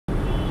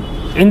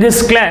In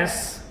this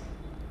class,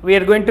 we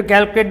are going to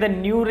calculate the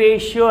new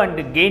ratio and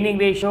the gaining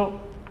ratio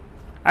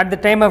at the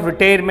time of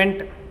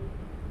retirement.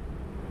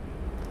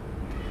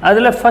 That's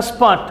the first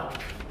part.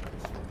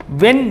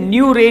 When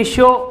new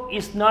ratio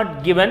is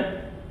not given.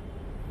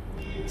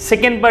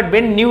 Second part,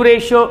 when new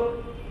ratio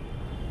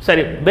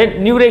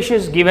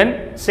is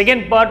given.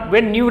 Second part,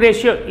 when new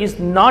ratio is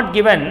not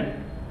given.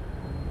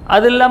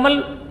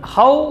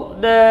 How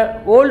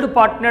the old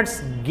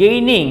partners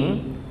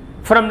gaining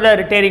from the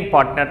retiring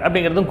partner,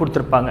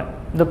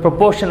 the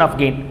proportion of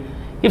gain.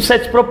 If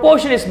such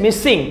proportion is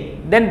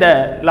missing, then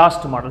the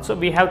last model. So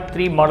we have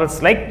three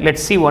models, like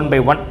let's see one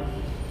by one.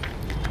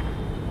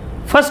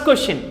 First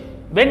question,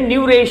 when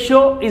new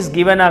ratio is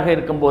given,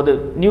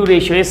 new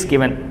ratio is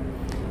given.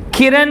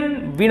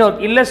 Kiran,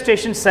 Vinod,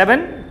 illustration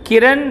 7.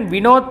 Kiran,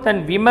 Vinod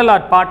and Vimal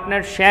are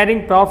partners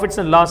sharing profits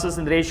and losses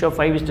in the ratio of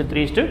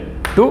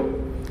 5:3:2.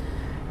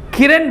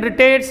 Kiran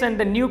retires and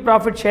the new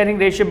profit sharing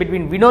ratio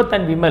between Vinod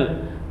and Vimal.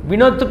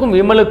 வினோத்துக்கும்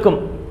விமலுக்கும்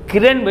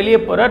Kiran வெளியே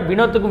போகிறார்,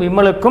 வினோத்துக்கும்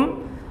விமலுக்கும்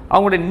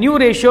அவங்களோட new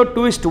ratio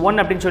 2:1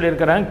 அப்படின்னு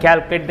சொல்லியிருக்கிறாங்க.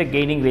 Calculate த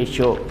gaining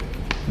ratio.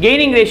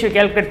 Gaining ratio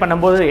calculate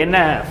பண்ணும்போது என்ன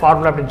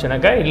formula அப்படின்னு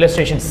சொன்னாக்கா,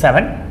 illustration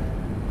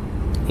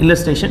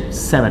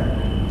 7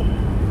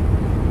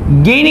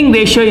 gaining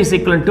ratio is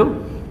equal to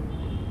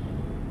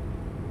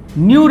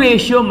new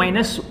ratio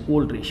minus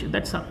volt ratio.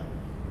 That's all.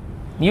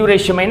 New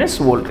ratio minus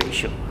volt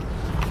ratio.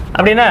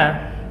 அப்படின்னா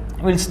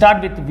will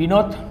start with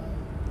Vinod.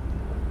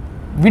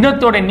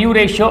 வினோத்தோட new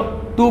ratio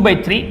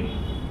 2/3.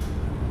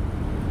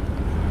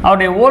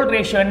 அவருடைய volt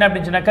ratio என்ன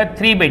அப்படின்னு சொன்னாக்கா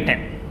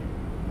 3/10.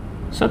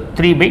 So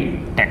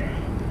 3/10.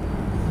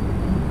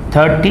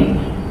 30,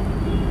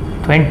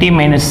 20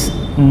 minus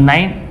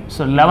 9.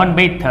 So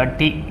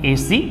 11/30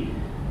 is the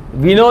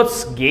Vinod's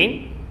gain.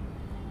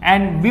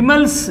 And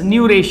Vimal's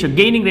new ratio,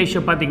 gaining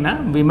ratio பார்த்தீங்கன்னா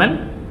Vimal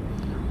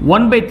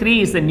 1/3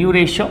 is the new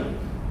ratio.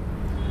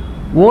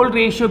 Old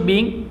ratio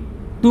being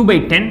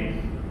 2/10.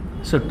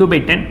 So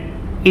 2/10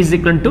 is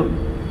equal to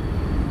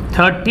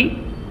 30,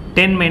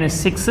 10 minus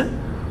 6,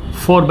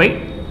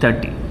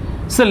 4/30.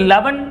 So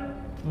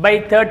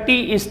 11/30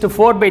 is to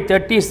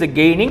 4/30 is the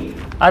gaining.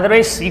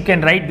 Otherwise you can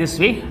write this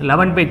way,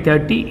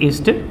 11/30 is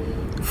to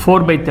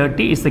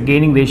 4/30 is the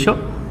gaining ratio,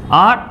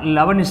 or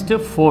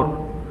 11:4.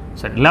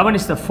 So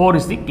 11:4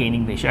 is the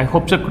gaining ratio. I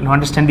hope so you can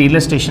understand the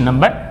illustration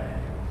number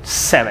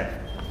 7.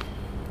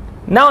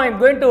 Now I am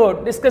going to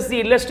discuss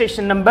the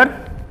illustration number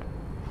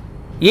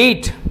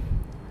 8.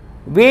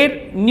 Where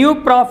new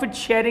profit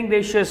sharing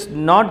ratio is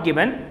not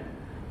given,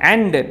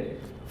 and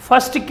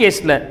first case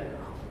la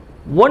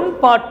one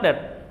partner,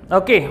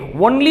 okay,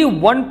 only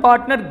one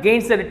partner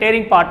gains the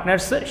retiring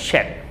partner's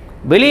share.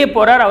 வெளியே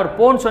போறார், அவர்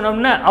போன்னு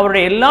சொன்னோம்னா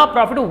அவருடைய எல்லா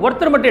ப்ராஃபிட்டும்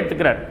ஒருத்தர் மட்டும்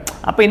எடுத்துக்கிறார்.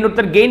 அப்போ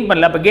இன்னொருத்தர் கெயின்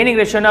பண்ணல. அப்போ கெய்னிங்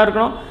ரேஷியோ என்ன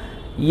இருக்கணும்?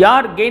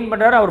 யார் கெயின்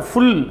பண்ணுறாரோ அவர்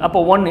ஃபுல், அப்போ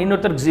 1,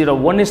 இன்னொருத்தருக்கு 0.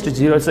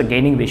 1:0 is the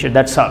gaining ratio.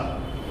 That's all.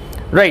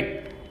 Right.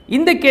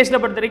 In the case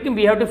பொறுத்த வரைக்கும்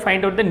we have to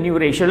find out the new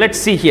ratio. Let's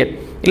see here.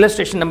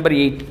 Illustration number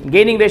 8.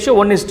 Gaining ratio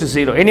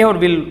 1:0. Anyhow,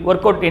 we'll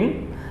work out in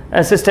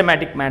a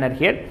systematic manner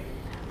here.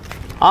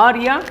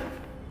 Arya,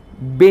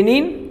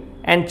 Benin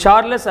and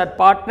Charles are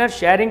partners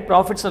sharing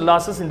profits and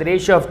losses in the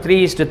ratio of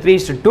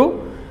 3:3:2.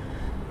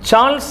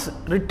 Charles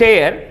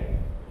retire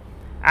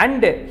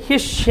and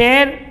his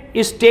share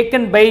is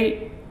taken by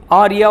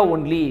Arya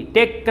only.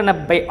 Taken up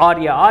by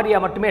Arya. Arya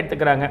மட்டுமே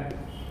எடுத்துக்கிறாங்க.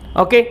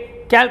 Okay.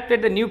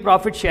 Calculate the new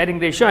profit sharing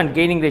ratio and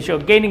gaining ratio.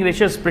 Gaining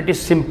ratio is pretty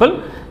simple.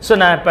 So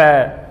நான் இப்போ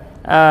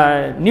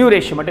new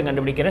ratio மட்டும்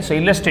கண்டுபிடிக்கிறேன். So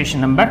illustration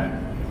number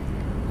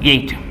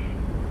 8.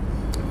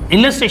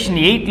 Illustration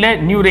 8ல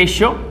new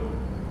ratio.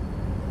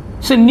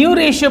 So new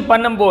ratio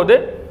பண்ணும்போது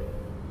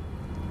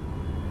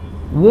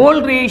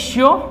old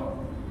ratio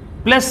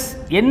plus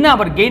என்ன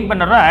அவர் gain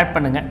பண்ணுறோ add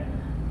பண்ணுங்க.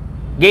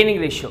 Gaining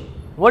ratio.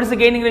 What is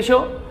the gaining ratio?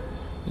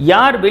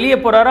 யார் வெளியே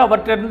போகிறாரோ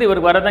அவர்கிட்ட இருந்து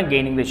இவருக்கு வரதான்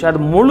கெய்னிங் ரேஷியோ. அது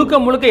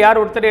முழுக்க யார்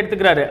ஒருத்தர்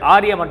எடுத்துக்கிறாரு?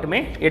 ஆர்யா மட்டுமே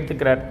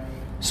எடுத்துக்கிறார்.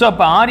 ஸோ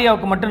அப்போ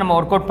ஆர்யாவுக்கு மட்டும் நம்ம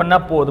ஒர்க் அவுட்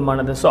பண்ணால்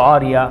போதுமானது. ஸோ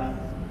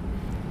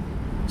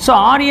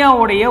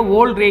ஆர்யாவுடைய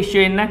ஓல்ட்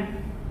ரேஷியோ என்ன?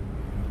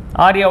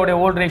 ஆர்யாவுடைய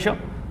ஓல்ட் ரேஷியோ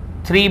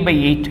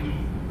 3/8.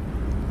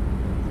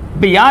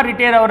 இப்போ யார்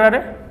ரிட்டையர் ஆகிறாரு?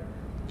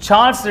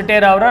 சார்ல்ஸ்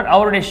ரிட்டையர் ஆகிறார்.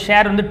 அவருடைய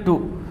ஷேர் வந்து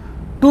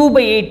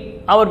 2/8.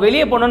 அவர்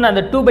வெளியே போனோன்னு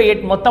அந்த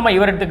 2/8 மொத்தமாக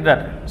இவர்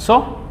எடுத்துக்கிறார். ஸோ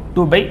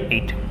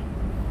 2/8.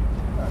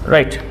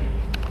 ரைட்.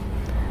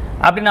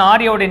 அப்படின்னா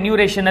ஆர்யாவுடைய நியூ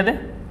ரேஷியோ என்னது?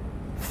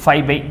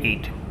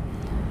 5/8.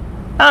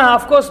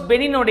 அஃப்கோர்ஸ்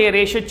பெனினுடைய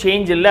ரேஷியோ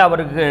சேஞ்ச் இல்லை.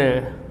 அவருக்கு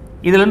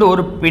இதுலேருந்து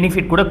ஒரு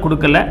பெனிஃபிட் கூட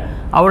கொடுக்கல.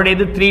 அவருடைய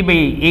இது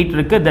 3/8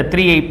 இருக்குது. த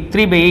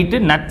 3/8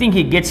 nothing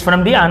he gets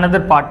from the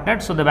another partner.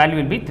 So the value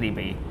will be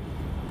 3/8.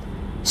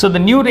 So the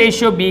new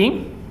ratio being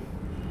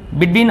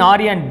between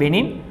Arya and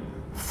Benin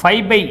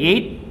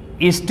 5/8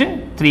 is to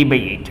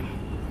 3/8.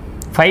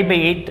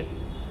 5/8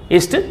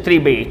 is to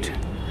 3/8.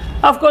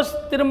 Of course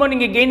திரும்ப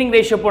நீங்கள் கெய்னிங்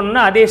ரேஷியோ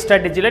போனோம்னா அதே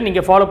ஸ்ட்ராட்டஜியில்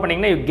நீங்கள் ஃபாலோ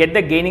பண்ணிங்கன்னா you get the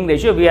gaining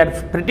ratio. We are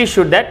pretty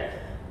sure that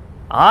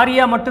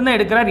Arya மட்டும்தான்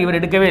எடுக்கிறார், இவர்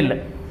எடுக்கவே இல்லை.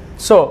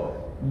 So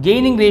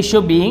gaining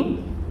ratio being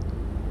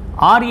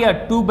Arya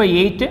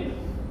 2/8,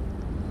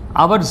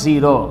 அவர்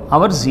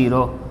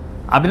 0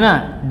 அப்படின்னா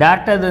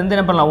டேரக்டாக இது வந்து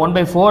என்ன பண்ணலாம்?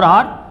 1/4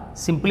 R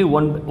simply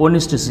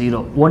 1:0.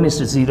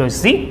 1:0 is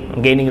the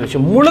gaining ratio.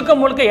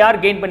 முழுக்க யார்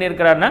gain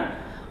பண்ணியிருக்கிறார்னா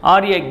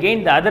RA gain,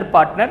 the other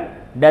partner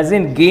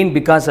doesn't gain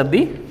because of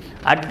the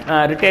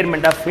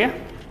retirement of a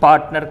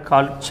partner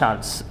called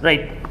Charles.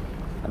 Right?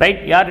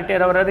 யார்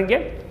retire ஆகிறாரு இங்கே?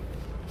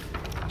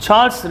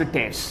 Charles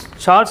retires.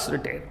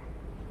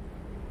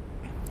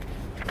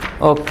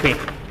 Okay.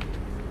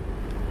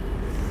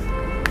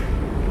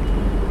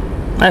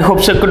 I hope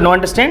so could not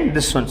understand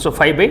this one. So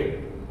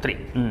 5/3.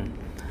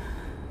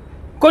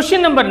 Question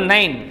number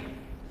 9.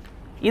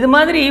 இது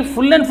மாதிரி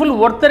full and full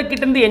ஒருத்தர்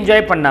கிட்ட இருந்து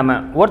enjoy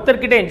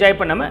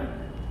பண்ணாம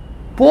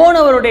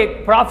போனவருடைய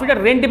ப்ராஃபிட்டை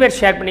 2 பேர்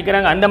ஷேர்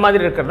பண்ணிக்கிறாங்க. அந்த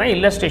மாதிரி இருக்கிறது தான்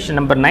illustration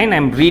number 9. I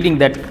am reading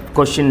that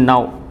question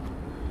now.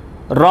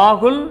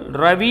 Rahul,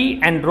 Ravi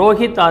and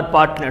Rohit are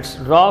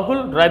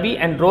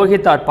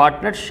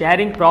partners.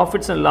 Sharing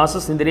profits and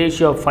losses in the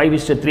ratio of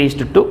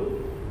 5:3:2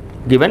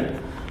 given.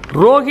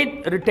 Rohit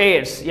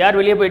retires. யார்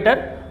வெளியே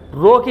போயிட்டார்?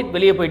 ரோஹித்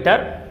வெளியே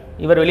போயிட்டார்,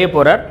 இவர் வெளியே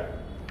போறார்.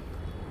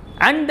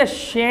 And the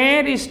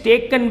share is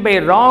taken by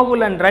Rahul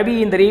and Ravi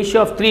in the ratio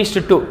of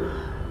 3:2.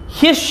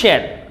 His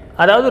share,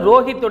 அதாவது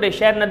ரோஹித்தோடைய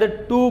share என்னது?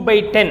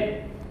 2/10.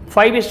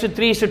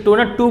 5:3:2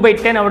 னா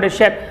 2/10 அவருடைய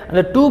ஷேர்.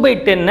 அந்த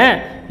 2/10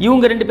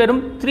 இவங்க ரெண்டு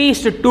பேரும்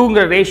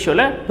 3:2ங்கிற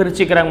ரேஷியோவில்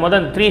பிரிச்சுக்கிறாங்க.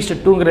 முதல்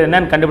 3:2ங்கிறது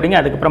என்னன்னு கண்டுபிடிங்க,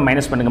 அதுக்கப்புறம்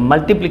மைனஸ் பண்ணுங்க.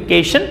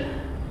 Multiplication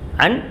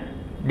and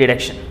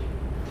deduction.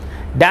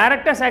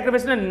 டைரக்டாக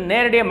சாக்ரிஃபைஸ்னா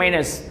நேரடியாக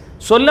மைனஸ்,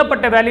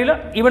 சொல்லப்பட்ட வேல்யூவில்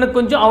இவனுக்கு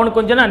கொஞ்சம் அவனுக்கு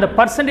கொஞ்சம் அந்த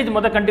பர்சன்டேஜ்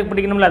முதல்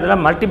கண்டுபிடிக்கணும்ல,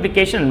 அதெல்லாம்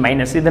மல்டிப்ளிகேஷன் அண்ட்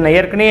மைனஸ். இதை நான்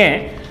ஏற்கனவே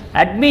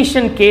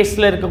அட்மிஷன்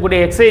கேஸில் இருக்கக்கூடிய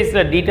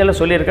எக்ஸசைஸில் டீட்டெயிலாக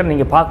சொல்லியிருக்கேன்,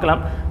 நீங்கள்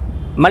பார்க்கலாம்.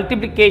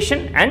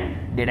 Multiplication and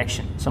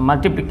deduction. So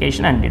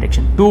multiplication and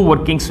deduction, 2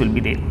 workings will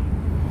be there.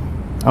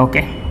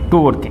 Okay, 2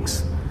 workings.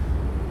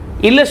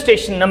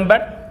 Illustration number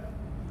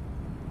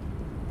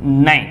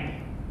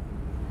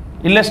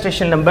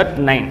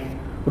 9.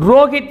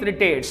 Rohit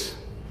retires.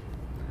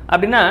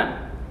 அப்படின்னா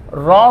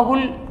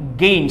ராகுல்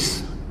கெயின்ஸ்.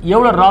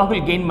 எவ்வளோ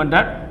ராகுல் கெயின்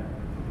பண்ணுறார்?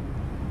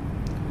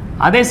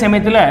 அதே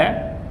சமயத்தில்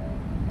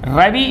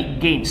ரவி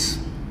கெயின்ஸ்.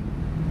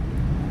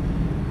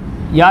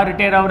 யார்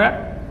ரிட்டையர் ஆகிறார்?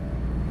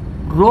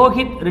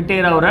 ரோஹித்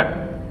ரிட்டையர் ஆகிறார்.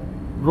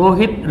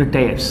 ரோஹித்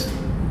ரிட்டையர்ஸ்.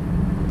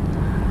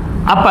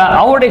 அப்போ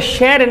அவருடைய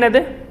ஷேர் என்னது?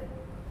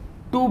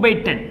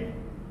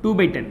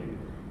 2/10.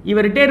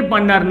 இவர் ரிட்டையர்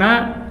பண்ணார்னா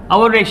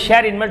அவருடைய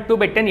ஷேர் இனிமேல்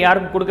 2/10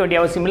 யாருக்கும் கொடுக்க வேண்டிய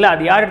அவசியம் இல்லை.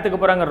 அது யார் எடுத்துக்க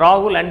போகிறாங்க?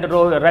 ராகுல் அண்ட்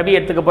ரவி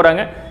எடுத்துக்க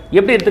போகிறாங்க.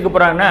 எப்படி எடுத்துக்க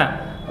போகிறாங்கன்னா,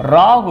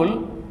 ராகுல்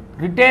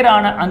ரிட்டையர்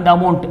ஆன அந்த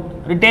அமௌண்ட்,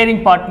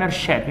 ரிட்டையரிங்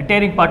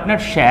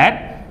பார்ட்னர் ஷேர்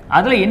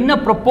அதில் என்ன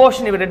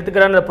ப்ரொப்போர்ஷன் இவர்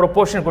எடுத்துக்கிறாங்க, அந்த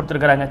ப்ரொப்போர்ஷன்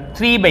கொடுத்துருக்குறாங்க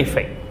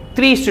 3/5.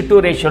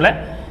 3:2 ரேஷியோவில்.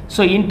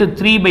 So into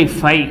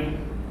 3/5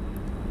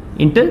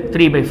 into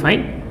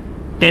 3/5,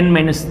 10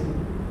 minus,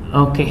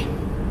 okay,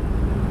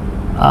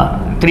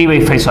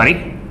 3/5 sorry,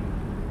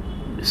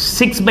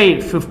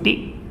 6/50.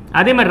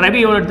 அதே மாதிரி ரவி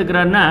எவ்வளோ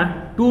எடுத்துக்கிறாருன்னா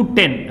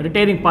 210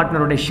 ரிட்டையரிங்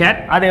பார்ட்னரோட ஷேர்,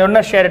 அதை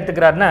என்ன ஷேர்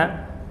எடுத்துக்கிறாருன்னா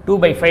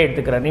 2/5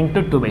 எடுத்துக்கிறார்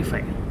இன்ட்டு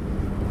 2/5.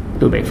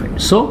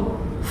 ஸோ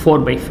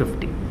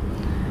 4/50.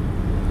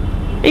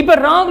 இப்போ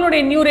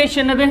ராகுலோடைய நியூ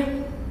ரேஷியோ என்னது?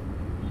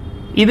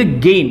 இது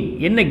கெயின்.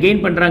 என்ன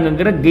கெயின்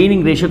பண்ணுறாங்கிற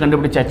கெய்னிங் ரேஷியோ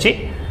கண்டுபிடிச்சாச்சு.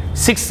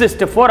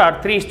 6:4 or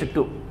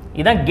 3:2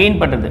 இதான் கெயின்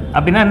பண்ணுறது.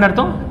 அப்படின்னா என்ன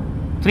அர்த்தம்?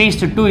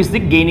 3:2 இஸ் தி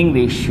கெய்னிங்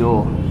ரேஷியோ.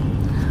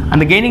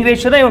 அந்த கெய்னிங்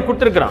ரேஷியோ தான் இவன்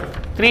கொடுத்துருக்குறான்.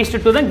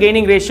 3:2 தான்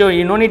gaining ratio.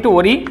 You no need to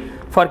worry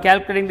for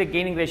calculating the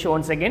gaining ratio.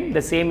 once again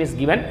the same is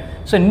given.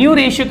 so new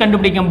ratio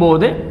கண்டுபிடிக்கும்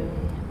போது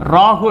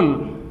ராகுல்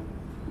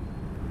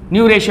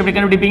நியூ ரேஷியோ எப்படி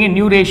கண்டுபிடிப்பீங்க?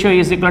 New ratio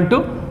is equal to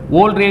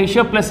volt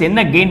ratio plus என்ன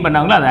gain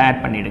பண்ணாங்களோ அதை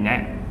add பண்ணிவிடுங்க.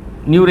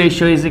 New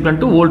ratio is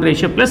equal to volt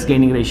ratio plus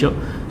gaining ratio.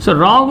 So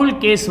ராகுல்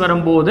case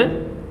வரும்போது,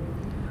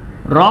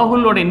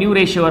 ராகுலோட நியூ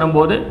ரேஷியோ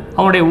வரும்போது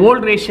அவனுடைய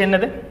ஓல்ட் ரேஷியோ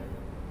என்னது?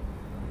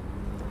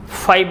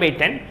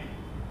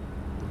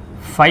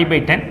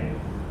 5/10.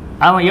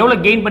 அவன் எவ்வளோ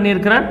கெயின்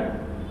பண்ணியிருக்கிறான்?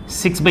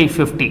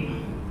 6/50.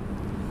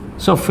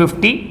 ஸோ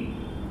 50,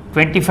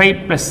 25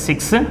 +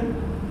 6,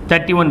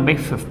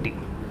 31/50.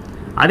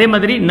 அதே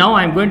மாதிரி now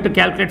I am going to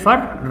calculate for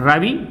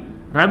Ravi.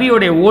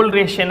 ரவியோடைய volt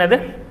ratio என்னது?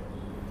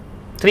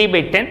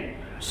 3/10.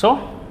 So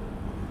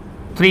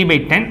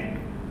 3/10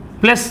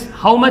 plus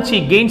how much he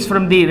gains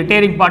from the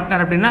retiring partner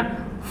அப்படின்னா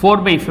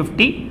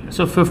 4/50.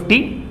 so 50,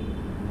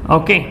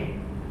 okay,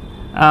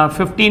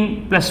 15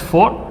 plus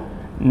 4,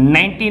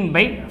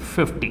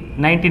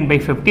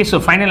 19/50. so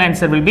final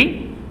answer will be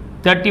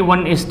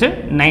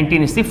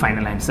 31:19 is the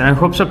final answer. I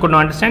hope so could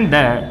not understand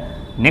the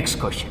next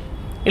question.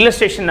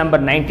 illustration number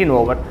 19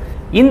 over.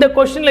 இந்த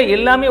கொஸ்டினில்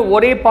எல்லாமே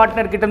ஒரே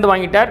partner கிட்டேருந்து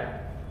வாங்கிட்டார்.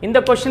 இந்த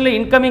கொஸ்டினில்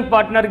incoming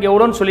பார்ட்னருக்கு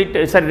எவ்வளோன்னு சொல்லிட்டு,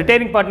 சாரி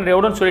ரிட்டையரிங் பார்ட்னர்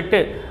எவ்வளோன்னு சொல்லிட்டு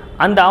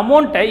அந்த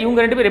அமௌண்ட்டை இவங்க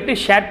ரெண்டு பேர் எப்படி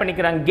ஷேர்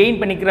பண்ணிக்கிறாங்க, கெயின்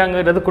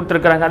பண்ணிக்கிறாங்கிறது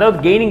கொடுத்துருக்காங்க. அதாவது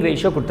கெய்னிங்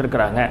ரேஷியோ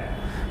கொடுத்துருக்காங்க.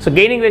 So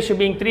gaining ratio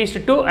being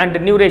 3:2 and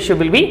new ratio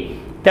will be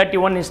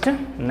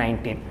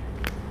 31:19.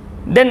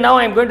 then now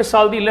I am going to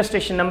solve the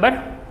illustration number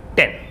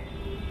 10.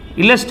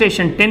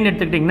 illustration 10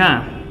 எடுத்துக்கிட்டிங்கன்னா,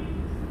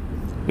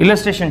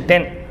 illustration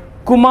 10,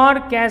 Kumar,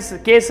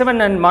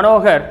 Kesavan and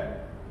Manohar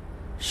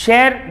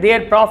share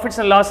their profits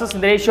and losses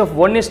in the ratio of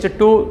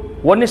 1:2,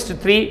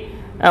 1:3,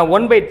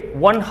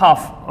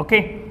 1/1/2.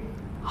 okay,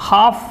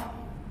 half,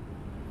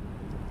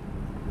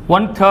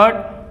 1/3,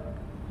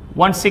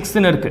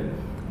 1/6 இருக்குது.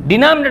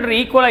 Denominator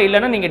ஈக்குவலாக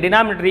இல்லைன்னா நீங்கள்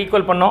denominator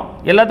equal பண்ணோம்.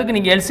 எல்லாத்துக்கும்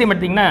நீங்கள் LCM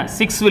எடுத்திங்கன்னா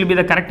 6 will be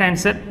the correct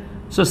answer.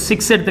 So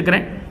 6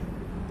 எடுத்துக்கிறேன்.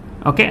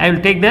 Okay, I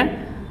will take the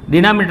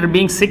denominator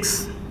being 6.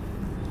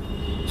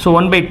 So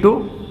 1/2,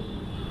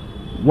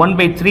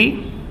 1/3,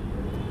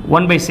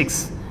 1/6.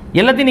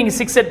 எல்லாத்தையும் நீங்கள்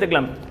 6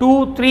 எடுத்துக்கலாம். 2,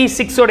 3,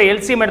 6ஓட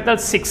எல்சிஎம்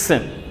எடுத்தால் 6.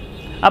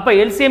 அப்போ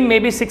எல்சிஎம்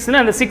மேபி 6னா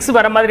அந்த 6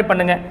 வர மாதிரி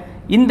பண்ணுங்கள்.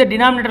 இந்த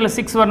டினாமினேட்டரில்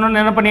 6 வரணும்னு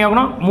என்ன பண்ணி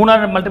ஆகணும்,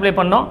 3ஆல் மல்டிப்ளை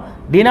பண்ணோம்.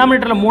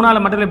 டினாமினேட்டரில் 3ஆல்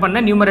மல்டிப்ளை பண்ண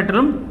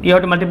நியூமரேட்டரும் you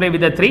have to multiply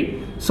with 3.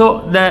 So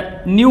the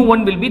new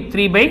one will be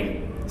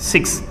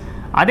 3/6.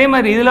 அதே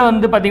மாதிரி இதில்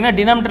வந்து பார்த்தீங்கன்னா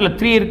டினாமினேட்டரில்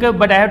 3 இருக்குது,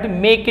 but I have to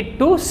make it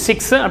to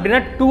 6. அப்படின்னா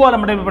 2ஆல்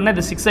மல்டிப்ளை பண்ணால்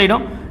இது 6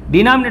 ஆகிடும்.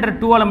 டினாமினேட்டர்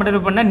 2ஆல்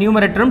மல்டிப்ளை பண்ணால்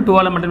நியூமரேட்டரும்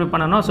 2ஆல் மல்டிப்ளை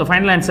பண்ணணும். So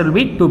final answer will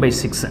be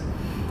 2/6.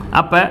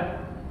 அப்போ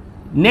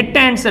net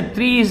answer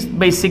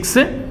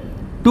 3/6,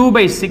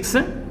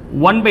 2/6,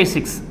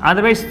 1/6.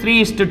 Otherwise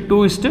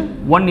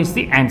 3:2:1 is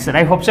the answer.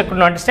 I hope you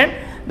could understand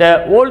the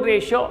old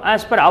ratio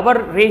as per our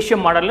ratio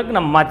மாடலுக்கு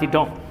நம்ம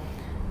மாற்றிட்டோம்.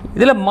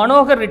 இதில்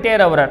மனோகர்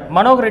ரிட்டையர் ஆகிறார்.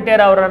 மனோகர்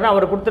ரிட்டையர் ஆகிறார்னா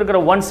அவர் கொடுத்துருக்கிற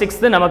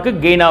 1/6 நமக்கு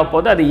கெயின் ஆக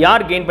போகுது. அது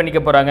யார் கெயின் பண்ணிக்க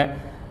போகிறாங்க?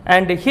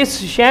 And his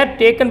share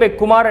taken by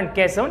Kumar and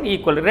Kesavan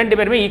equal. ரெண்டு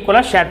பேருமே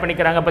ஈக்குவலாக ஷேர்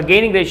பண்ணிக்கிறாங்க. அப்போ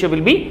gaining ratio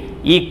will be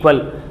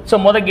equal. So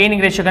மொதல்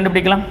கெய்னிங் ரேஷியோ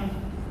கண்டுபிடிக்கலாம்.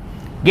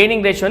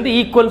 கெய்னிங் ரேஷியோ வந்து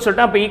ஈக்குவல்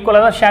சொல்லிட்டு அப்போ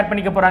ஈக்குவலாக தான் ஷேர்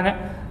பண்ணிக்க போகிறாங்க.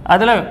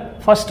 அதில்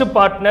ஃபஸ்ட்டு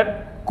பார்ட்னர்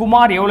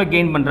குமார் எவ்வளோ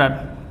கெயின் பண்ணுறார்?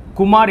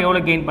 குமார் எவ்வளோ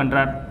கெயின்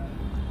பண்ணுறார்?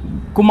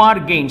 குமார்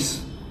கெயின்ஸ்.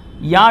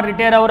 யார்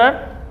ரிட்டையர் ஆகிறார்?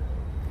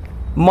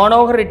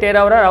 மனோகர் ரிட்டையர்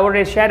ஆகிறார்.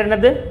 அவருடைய ஷேர்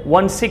என்னது?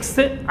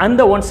 1/6.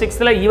 அந்த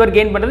 1/6 இவர்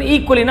கெயின் பண்ணுறது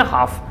ஈக்குவலினா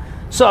ஹாஃப்.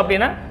 ஸோ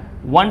அப்படின்னா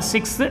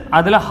 1/6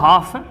 அதில்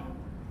ஹாஃப்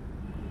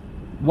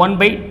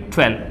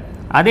 1/12.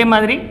 அதே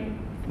மாதிரி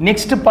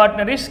next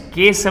partner is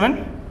K7.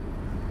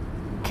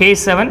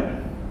 K7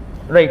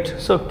 right.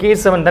 So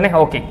K7 தானே?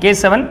 Okay,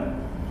 K7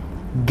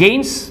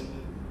 gains.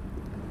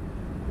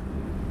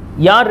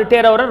 யார்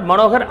ரிட்டையர் ஆகிறார்?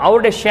 மனோகர்.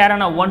 அவருடைய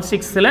ஷேரான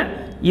 1/6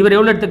 இவர்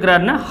எவ்வளோ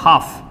எடுத்துக்கிறாருன்னா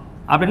ஹாஃப்.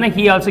 அப்படின்னா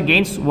he also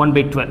gains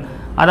 1/12.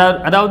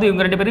 அதாவது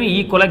இவங்க ரெண்டு பேரும்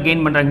ஈக்குவலாக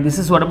கெயின் பண்ணுறாங்க. This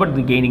is what about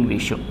the gaining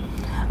ratio.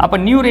 அப்போ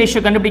நியூ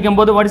ரேஷியோ கண்டுபிடிக்கும்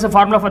போது what is the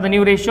formula for the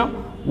new ratio?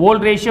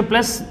 Volt ratio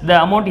plus the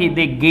amount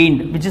they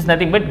gained which is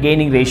nothing but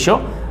gaining ratio.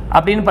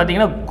 அப்படின்னு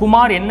பார்த்தீங்கன்னா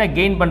குமார் என்ன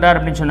gain பண்ணுறார்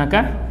அப்படின்னு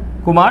சொன்னாக்கா,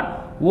 Kumar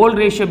volt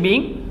ratio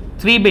being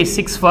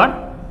 3/6 for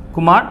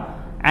Kumar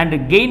and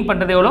gain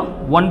பண்ணுறது எவ்வளோ?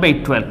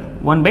 1/12.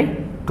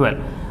 1/12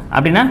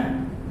 அப்படின்னா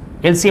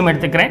எல்சிஎம்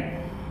எடுத்துக்கிறேன்.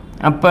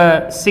 அப்போ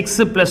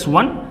 6 +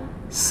 1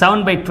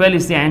 7/12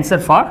 is the answer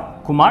for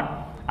Kumar.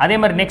 அதே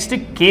மாதிரி நெக்ஸ்ட்டு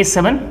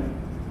K7.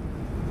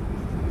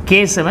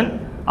 K7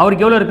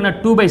 அவருக்கு எவ்வளோ இருக்குன்னா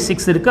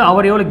 2/6 இருக்குது.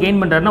 அவர் எவ்வளோ கெயின்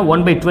பண்ணுறாருன்னா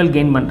 1/12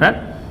 கெயின் பண்ணுறார்.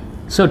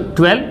 So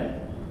 12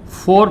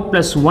 4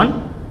 + 1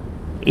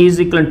 is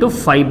equal to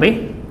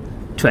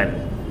 5/12.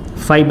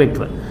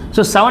 5/12.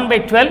 So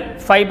 7/12,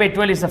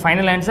 5/12 is the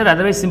final answer.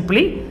 Otherwise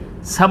simply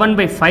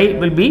 7/5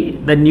 will be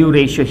the new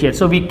ratio here.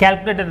 So we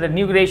calculated the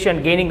new ratio and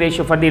gaining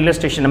ratio for the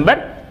illustration number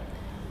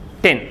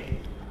 10.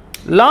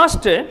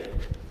 Last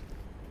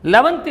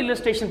 11th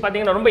illustration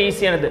பார்த்தீங்கன்னா ரொம்ப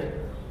ஈஸியானது.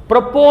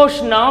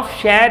 proportion of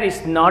share is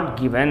not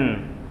given.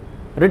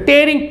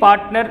 Retiring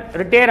partner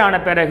retire ஆன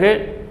பிறகு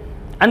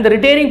அந்த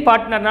retiring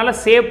பார்ட்னர்னால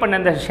save பண்ண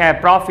அந்த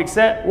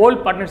ப்ராஃபிட்ஸை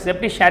volt partners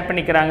எப்படி share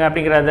பண்ணிக்கிறாங்க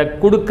அப்படிங்கிறத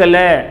கொடுக்கல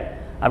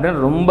அப்படின்னு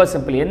ரொம்ப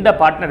சிம்பிள். எந்த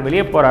பார்ட்னர்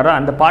வெளியே போகிறாரோ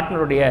அந்த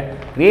பார்ட்னருடைய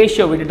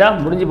ரேஷியோ விட்டுட்டா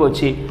முடிஞ்சு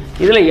போச்சு.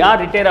 இதில்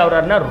யார் retire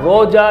ஆகிறாருன்னா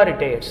Roja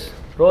retires.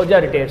 Roja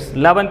retires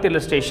 11th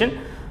illustration.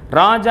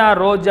 Raja,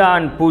 Roja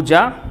and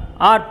Pooja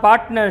are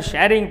partners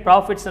sharing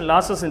profits and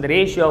losses in the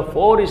ratio of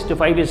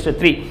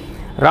 4:5:3.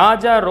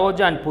 Raja,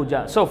 Roja and Pooja.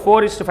 So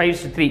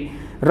 4:5:3.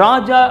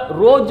 Raja,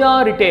 Roja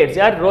retires.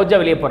 யார்? ரோஜா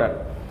வெளியே போகிறார்.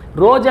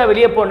 ரோஜா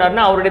வெளியே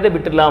போனார்னா அவருடைய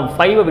விட்டுடலாம்,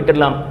 5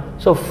 விட்டுடலாம்.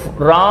 So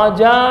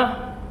Raja,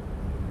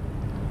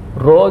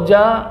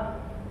 Roja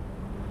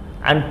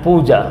and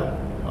Pooja.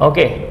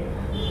 Okay,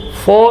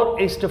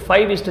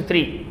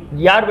 4:5:3.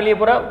 யார் வெளியே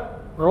போகிறா?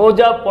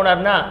 ரோஜா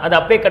போனார்னா அதை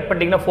அப்படியே கட்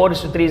பண்ணிட்டீங்கன்னா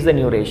 4:3 is the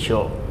new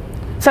ratio.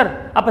 Sir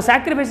அப்போ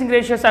சாக்ரிஃபைசிங்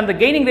ரேஷியோஸ் அந்த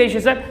கெய்னிங்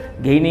ரேஷியோ சார்?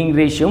 கெய்னிங்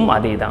ரேஷியோவும்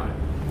அதே தான்.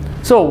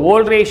 ஸோ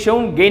ஓல்ட்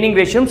ரேஷியோவும் கெய்னிங்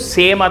ரேஷியோவும்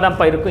சேமாக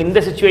தான் இருக்கும். இந்த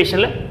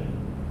சுச்சுவேஷனில்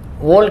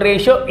volt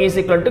ratio is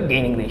equal to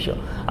gaining ratio.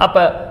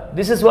 அப்போ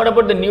this is what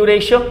about the new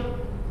ratio?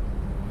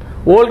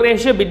 Volt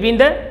ratio between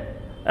the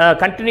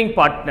continuing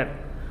partner.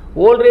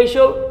 Old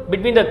ratio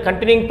between the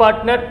continuing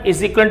partner is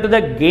equal to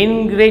the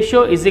gaining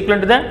ratio is equal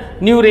to the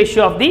new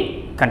ratio of the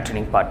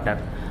continuing partner.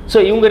 So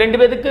இவங்க ரெண்டு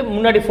பேருக்கு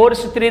முன்னாடி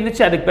 4:3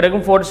 இருந்துச்சு, அதுக்கு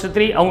பிறகும்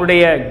 4:3.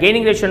 அவங்களுடைய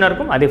gaining ratio என்ன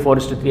இருக்கும்? அதே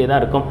 4:3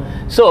 தான் இருக்கும்.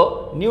 So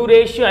new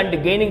ratio and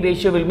gaining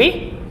ratio will be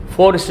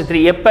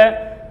 4:3. எப்போ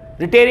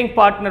ரிட்டையரிங்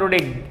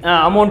பார்ட்னருடைய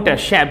அமௌண்ட்டை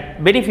ஷேர்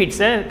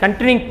பெனிஃபிட்ஸை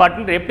கண்டினியூங்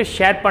பார்ட்னர் எப்படி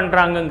ஷேர்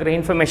பண்ணுறாங்கங்கிற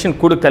இன்ஃபர்மேஷன்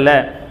கொடுக்கல.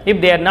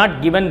 If they are not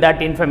given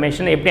that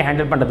information எப்படி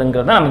ஹேண்டில்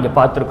பண்ணுறதுங்கிறத நம்ம இங்கே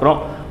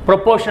பார்த்துருக்குறோம்.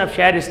 proportion of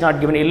share is not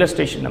given,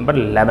 illustration number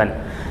 11.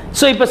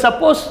 So இப்போ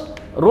suppose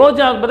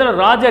ரோஜாவுக்கு பதில்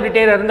ராஜா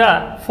ரிட்டையர் இருந்தால்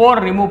 4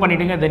 ரிமூவ்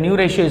பண்ணிவிடுங்க. the new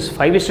ratio is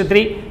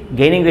 5:3,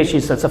 gaining ratio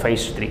is also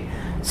 5:3.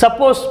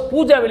 Suppose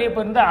Pooja வெளியே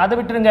போயிருந்தா அதை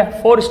விட்டுருங்க,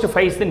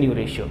 4:5 is the new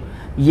ratio.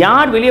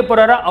 யார் வெளியே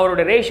போகிறாரோ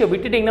அவரோட ரேஷியோ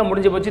விட்டுட்டிங்கன்னா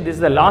முடிஞ்சு போச்சு. This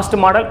is the last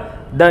model.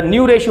 The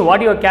new ratio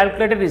what you have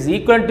calculated is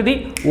equal to the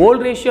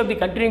volt ratio of the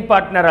continuing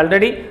partner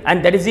already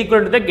and that is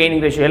equal to the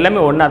gaining ratio.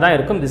 எல்லாமே ஒன்றா தான்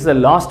இருக்கும். This is the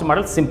last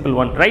model, simple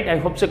one, right? I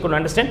hope you could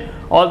understand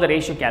all the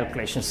ratio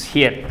calculations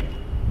here.